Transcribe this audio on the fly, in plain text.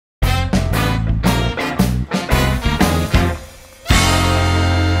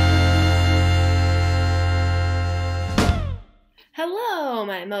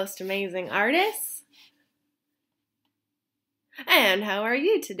my most amazing artists. And how are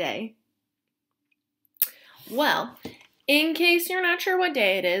you today? Well, in case you're not sure what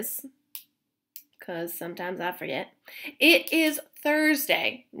day it is, because sometimes I forget, it is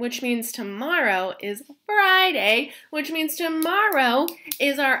Thursday, which means tomorrow is Friday, which means tomorrow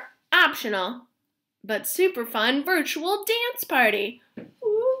is our optional but super fun virtual dance party.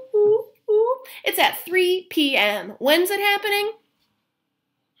 Ooh, ooh, ooh. It's at 3 p.m. When's it happening?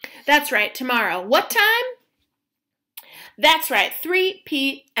 That's right, tomorrow. What time? That's right, 3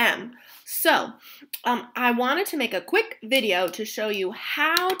 p.m. So, I wanted to make a quick video to show you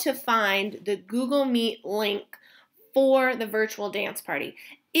how to find the Google Meet link for the virtual dance party.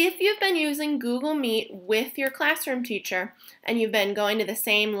 If you've been using Google Meet with your classroom teacher and you've been going to the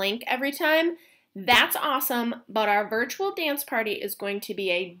same link every time, that's awesome, but our virtual dance party is going to be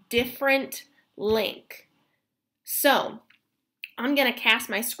a different link. So, I'm going to cast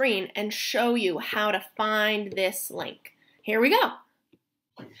my screen and show you how to find this link. Here we go.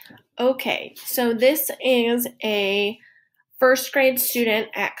 Okay, so this is a first grade student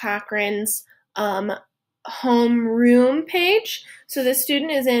at Cochran's homeroom page. So this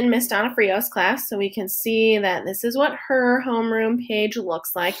student is in Miss Donna Frios' class, so we can see that this is what her homeroom page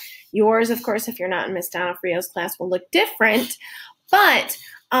looks like. Yours, of course, if you're not in Miss Donna Frios' class, will look different, but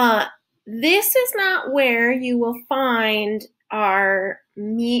this is not where you will find our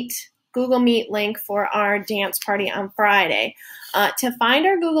Google Meet link for our dance party on Friday. To find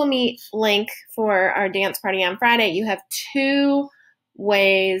our Google Meet link for our dance party on Friday, you have two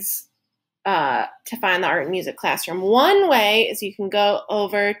ways to find the art and music classroom. One way is you can go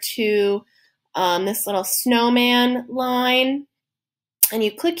over to this little snowman line and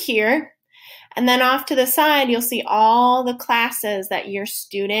you click here, and then off to the side you'll see all the classes that your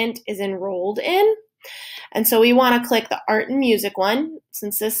student is enrolled in. And so we want to click the art and music one.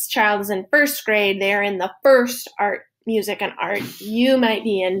 Since this child is in first grade, they're in the first art, music, and art. You might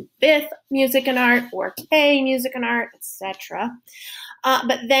be in fifth music and art or K music and art, etc.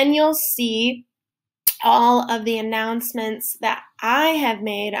 But then you'll see all of the announcements that I have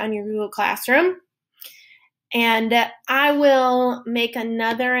made on your Google Classroom. And I will make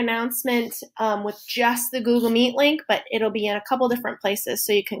another announcement with just the Google Meet link, but it'll be in a couple different places.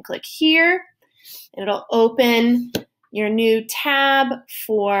 So you can click here. It'll open your new tab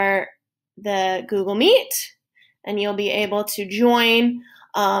for the Google Meet, and you'll be able to join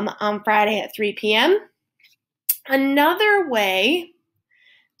on Friday at 3 p.m. Another way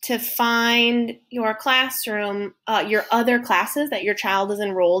to find your classroom, your other classes that your child is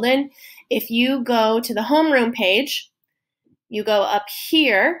enrolled in, if you go to the homeroom page, you go up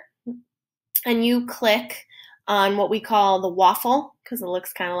here and you click on what we call the waffle, because it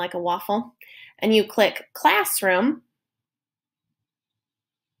looks kind of like a waffle, and you click Classroom.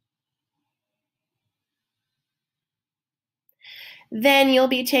 Then you'll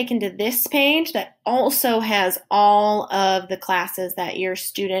be taken to this page that also has all of the classes that your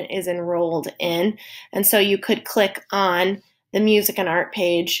student is enrolled in. And so you could click on the music and art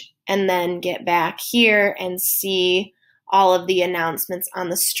page and then get back here and see all of the announcements on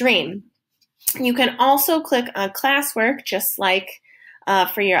the stream. You can also click on classwork, just like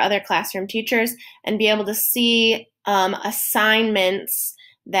for your other classroom teachers, and be able to see assignments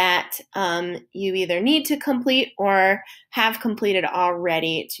that you either need to complete or have completed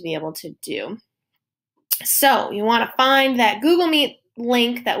already to be able to do. So you want to find that Google Meet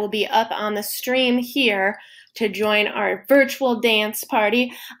link that will be up on the stream here to join our virtual dance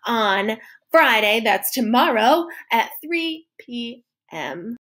party on Friday, that's tomorrow, at 3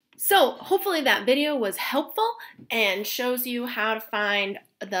 p.m. So hopefully that video was helpful and shows you how to find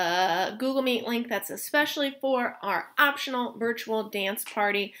the Google Meet link that's especially for our optional virtual dance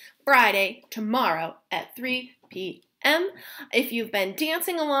party Friday, tomorrow at 3 p.m. If you've been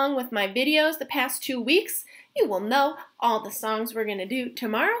dancing along with my videos the past 2 weeks, you will know all the songs we're going to do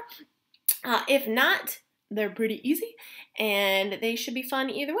tomorrow. If not, they're pretty easy and they should be fun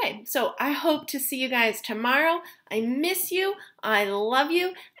either way. So I hope to see you guys tomorrow. I miss you, I love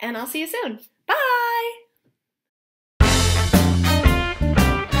you, and I'll see you soon.